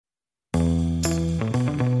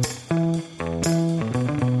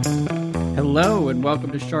Hello and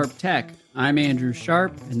welcome to Sharp Tech. I'm Andrew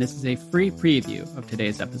Sharp, and this is a free preview of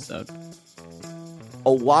today's episode. A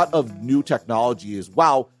lot of new technology is,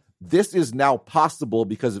 wow, this is now possible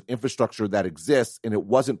because of infrastructure that exists, and it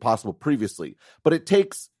wasn't possible previously. But it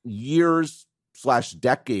takes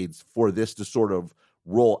years/decades for this to sort of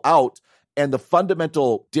roll out. And the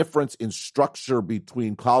fundamental difference in structure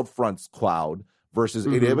between CloudFront's cloud versus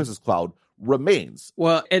AWS's cloud remains.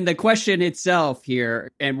 Well, and the question itself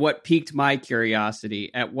here, and what piqued my curiosity,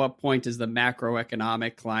 at what point does the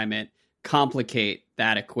macroeconomic climate complicate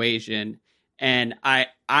that equation? And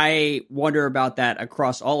I wonder about that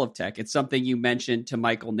across all of tech. It's something you mentioned to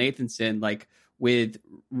Michael Nathanson, like with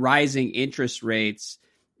rising interest rates,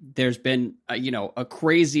 there's been a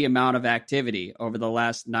crazy amount of activity over the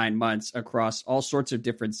last 9 months across all sorts of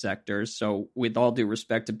different sectors. So with all due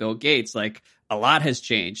respect to Bill Gates, like a lot has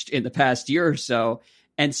changed in the past year or so.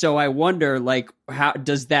 And so I wonder, like, how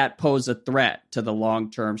does that pose a threat to the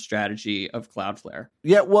long-term strategy of Cloudflare?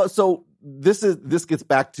 Yeah, well, so this gets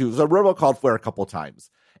back to, so I wrote about Cloudflare a couple of times.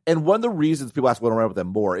 And one of the reasons people ask me to write about them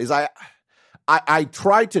more is I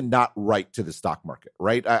try to not write to the stock market,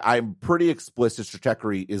 right? I'm pretty explicit.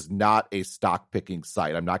 Stratechery is not a stock picking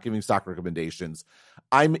site. I'm not giving stock recommendations.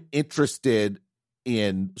 I'm interested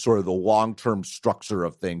in sort of the long-term structure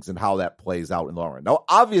of things and how that plays out in the long run. Now,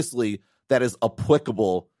 obviously, that is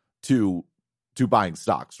applicable to buying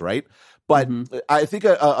stocks, right? But I think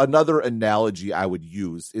another analogy I would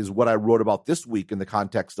use is what I wrote about this week in the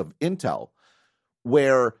context of Intel,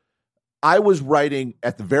 where I was writing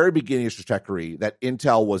at the very beginning of Stratechery that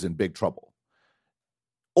Intel was in big trouble.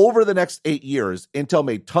 Over the next 8 years, Intel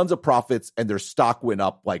made tons of profits and their stock went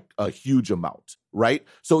up like a huge amount, right?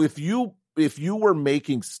 So if you were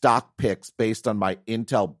making stock picks based on my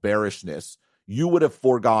Intel bearishness, you would have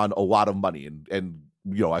foregone a lot of money. And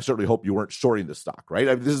I certainly hope you weren't shorting the stock, right?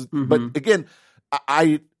 I mean, but again,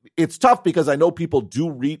 it's tough because I know people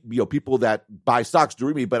do read, people that buy stocks do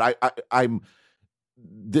read me, but I'm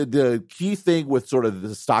the key thing with sort of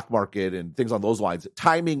the stock market and things on those lines,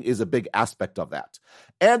 timing is a big aspect of that.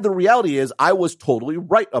 And the reality is I was totally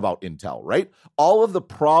right about Intel, right? All of the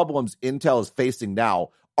problems Intel is facing now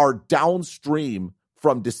are downstream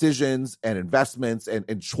from decisions and investments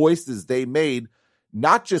and choices they made,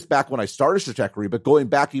 not just back when I started Stratechery, but going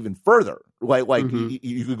back even further.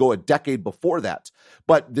 You could go a decade before that.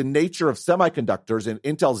 But the nature of semiconductors and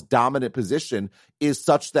Intel's dominant position is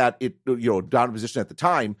such that dominant position at the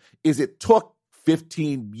time is it took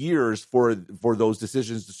 15 years for those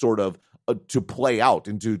decisions to sort of to play out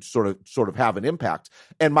and to sort of have an impact.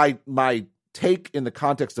 And my take in the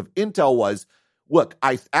context of Intel was, look,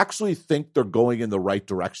 I actually think they're going in the right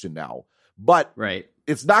direction now, but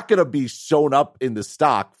it's not going to be shown up in the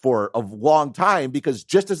stock for a long time because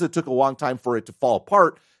just as it took a long time for it to fall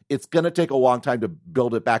apart, it's going to take a long time to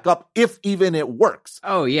build it back up, if even it works.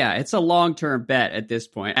 Oh, yeah. It's a long-term bet at this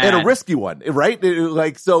point. And a risky one, right?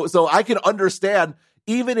 Like, so I can understand,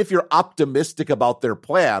 even if you're optimistic about their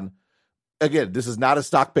plan, again, this is not a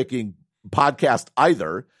stock picking podcast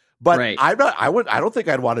either. But I don't think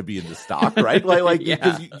I'd want to be in the stock, right?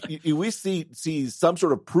 Because we see some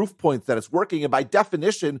sort of proof points that it's working, and by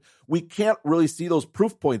definition, we can't really see those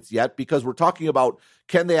proof points yet because we're talking about,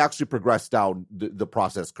 can they actually progress down the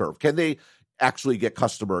process curve? Can they actually get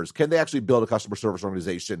customers? Can they actually build a customer service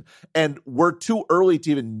organization? And we're too early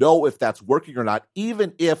to even know if that's working or not,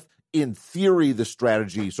 even if in theory the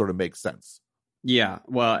strategy sort of makes sense. Yeah,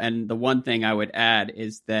 well, and the one thing I would add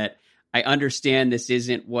is that I understand this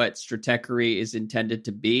isn't what Stratechery is intended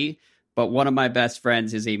to be, but one of my best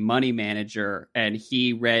friends is a money manager, and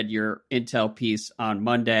he read your Intel piece on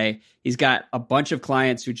Monday. He's got a bunch of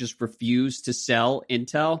clients who just refuse to sell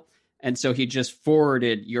Intel, and so he just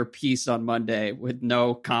forwarded your piece on Monday with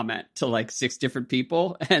no comment to like 6 different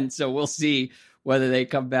people, and so we'll see whether they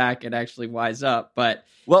come back and actually wise up. But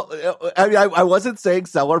I wasn't saying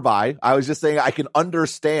sell or buy. I was just saying I can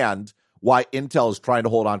understand why Intel is trying to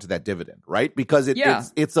hold on to that dividend, right? Because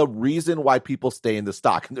it's a reason why people stay in the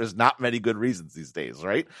stock, and there's not many good reasons these days,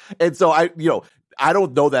 right? And so I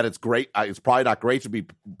don't know that it's great. It's probably not great to be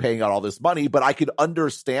paying out all this money, but I could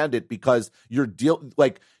understand it because you're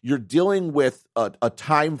dealing with a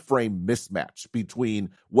time frame mismatch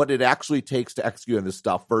between what it actually takes to execute on this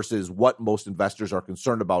stuff versus what most investors are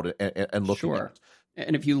concerned about and looking at.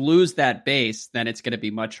 And if you lose that base, then it's going to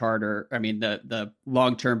be much harder. I mean, the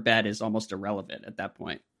long-term bet is almost irrelevant at that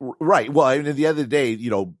point. Right. Well, I mean, at the end of the day,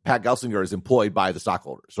 Pat Gelsinger is employed by the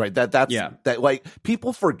stockholders, right? That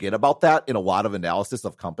people forget about that in a lot of analysis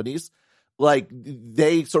of companies. like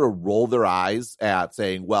they sort of roll their eyes at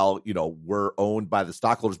saying, well, we're owned by the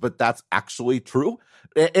stockholders, but that's actually true.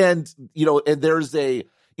 And there's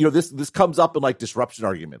this comes up in like disruption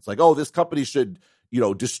arguments, like, oh, this company should,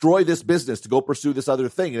 destroy this business to go pursue this other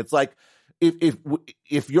thing. And it's like,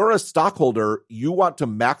 if you're a stockholder, you want to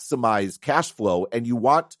maximize cash flow and you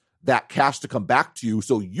want that cash to come back to you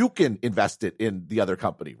so you can invest it in the other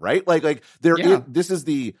company, right?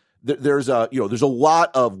 There's a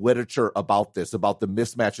lot of literature about this, about the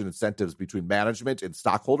mismatch in incentives between management and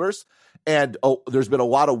stockholders. And there's been a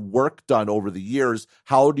lot of work done over the years.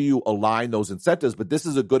 How do you align those incentives? But this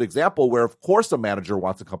is a good example where, of course, a manager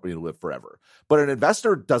wants a company to live forever, but an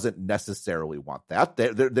investor doesn't necessarily want that.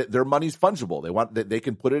 Their money's fungible. They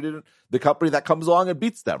can put it in the company that comes along and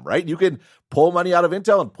beats them, right? You can pull money out of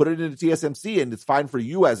Intel and put it into TSMC, and it's fine for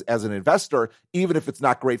you as an investor, even if it's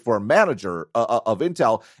not great for a manager of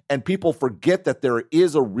Intel. And people forget that there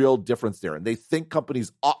is a real difference there, and they think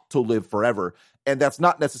companies ought to live forever, and that's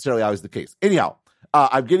not necessarily always the case. Anyhow,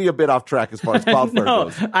 I'm getting a bit off track as far as Cloudflare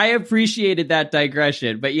goes. I appreciated that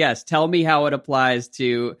digression, but yes, tell me how it applies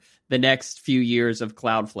to the next few years of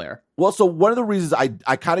Cloudflare. Well, so one of the reasons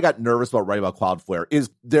I kind of got nervous about writing about Cloudflare is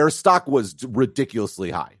their stock was ridiculously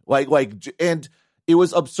high, and it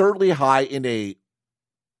was absurdly high in a.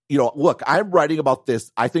 Look, I'm writing about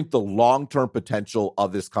this. I think the long-term potential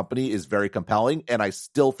of this company is very compelling, and I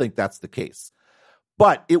still think that's the case.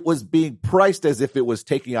 But it was being priced as if it was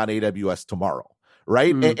taking on AWS tomorrow,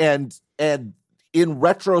 right? And in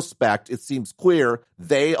retrospect, it seems clear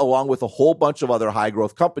they, along with a whole bunch of other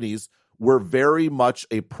high-growth companies, were very much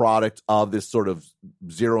a product of this sort of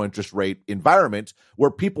zero interest rate environment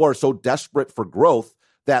where people are so desperate for growth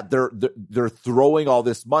that they're throwing all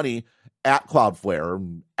this money at Cloudflare,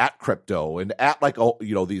 and at crypto, and at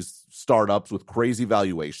these startups with crazy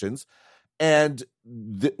valuations. And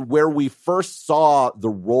where we first saw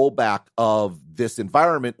the rollback of this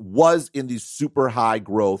environment was in these super high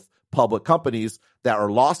growth public companies that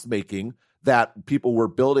are loss making, that people were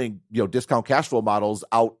building, discount cash flow models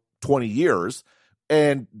out 20 years.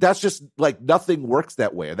 And that's just like nothing works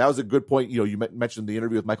that way. And that was a good point. You mentioned the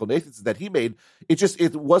interview with Michael Nathanson that he made.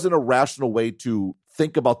 It wasn't a rational way to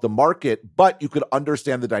think about the market, but you could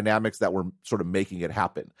understand the dynamics that were sort of making it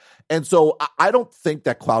happen. And so I don't think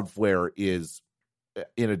that Cloudflare is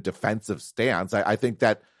in a defensive stance. I think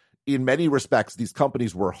that in many respects, these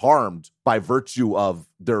companies were harmed by virtue of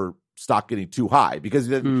their stock getting too high, because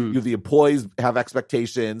then the employees have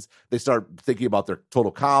expectations. They start thinking about their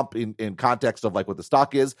total comp in context of like what the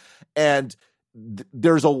stock is. And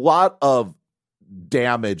there's a lot of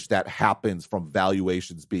damage that happens from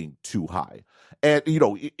valuations being too high. And,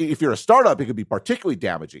 if you're a startup, it could be particularly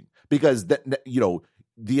damaging because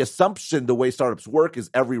the assumption, the way startups work, is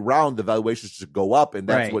every round the valuations should go up, and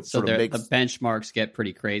that's what sort of makes the benchmarks get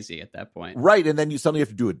pretty crazy at that point, right? And then you suddenly have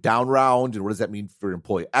to do a down round, and what does that mean for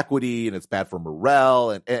employee equity? And it's bad for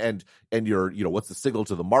morale, and your what's the signal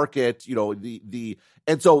to the market?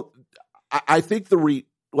 And so I think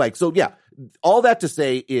all that to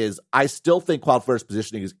say is I still think Cloudflare's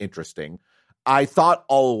positioning is interesting. I thought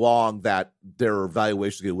all along that their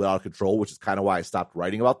valuations get a little out of control, which is kind of why I stopped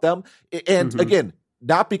writing about them. And again,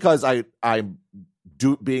 not because I'm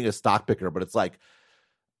being a stock picker, but it's like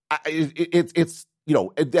it's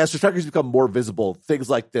as the trackers become more visible,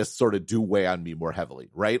 things like this sort of do weigh on me more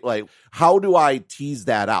heavily, right? Like, how do I tease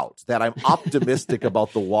that out? That I'm optimistic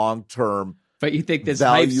about the long term. But you think this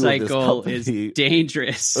hype cycle is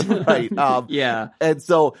dangerous. Right. Yeah. And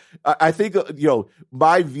so I think,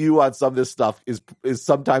 my view on some of this stuff is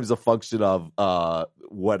sometimes a function of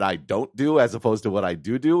what I don't do as opposed to what I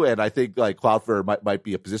do. And I think like Cloudflare might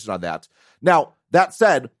be a position on that. Now, that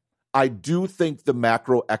said, I do think the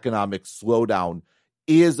macroeconomic slowdown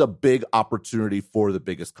is a big opportunity for the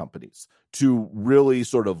biggest companies to really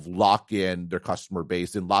sort of lock in their customer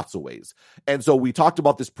base in lots of ways. And so we talked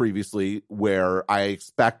about this previously, where I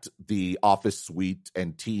expect the Office suite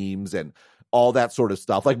and Teams and all that sort of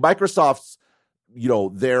stuff, like Microsoft's,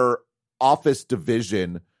 their Office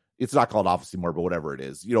division, it's not called Office anymore, but whatever it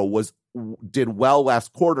is, did well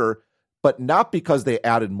last quarter, but not because they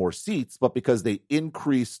added more seats, but because they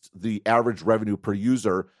increased the average revenue per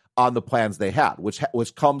user on the plans they had, which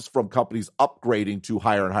comes from companies upgrading to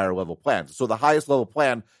higher and higher level plans. So the highest level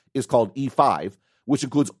plan is called E5, which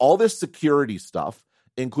includes all this security stuff,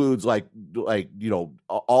 includes all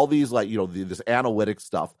these this analytics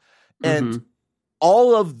stuff. And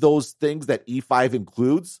all of those things that E5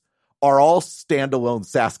 includes are all standalone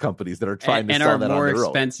SaaS companies that are trying to sell that on their own. And are more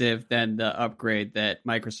expensive than the upgrade that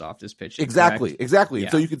Microsoft is pitching. Exactly. Yeah.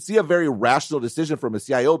 So you can see a very rational decision from a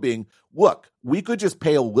CIO being, look, we could just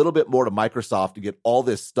pay a little bit more to Microsoft to get all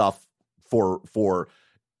this stuff for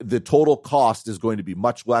the total cost is going to be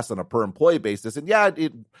much less on a per employee basis. And yeah,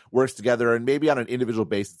 it works together. And maybe on an individual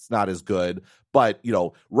basis, it's not as good. But,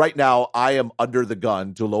 right now I am under the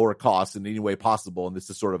gun to lower costs in any way possible. And this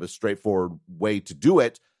is sort of a straightforward way to do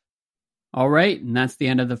it. All right, and that's the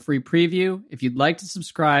end of the free preview. If you'd like to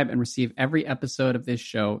subscribe and receive every episode of this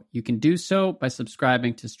show, you can do so by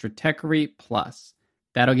subscribing to Stratechery Plus.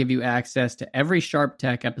 That'll give you access to every Sharp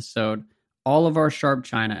Tech episode, all of our Sharp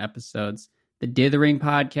China episodes, the Dithering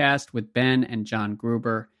podcast with Ben and John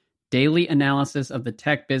Gruber, daily analysis of the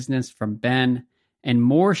tech business from Ben, and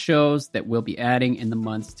more shows that we'll be adding in the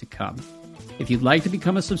months to come. If you'd like to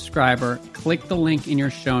become a subscriber, click the link in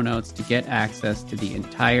your show notes to get access to the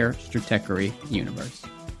entire Stratechery universe.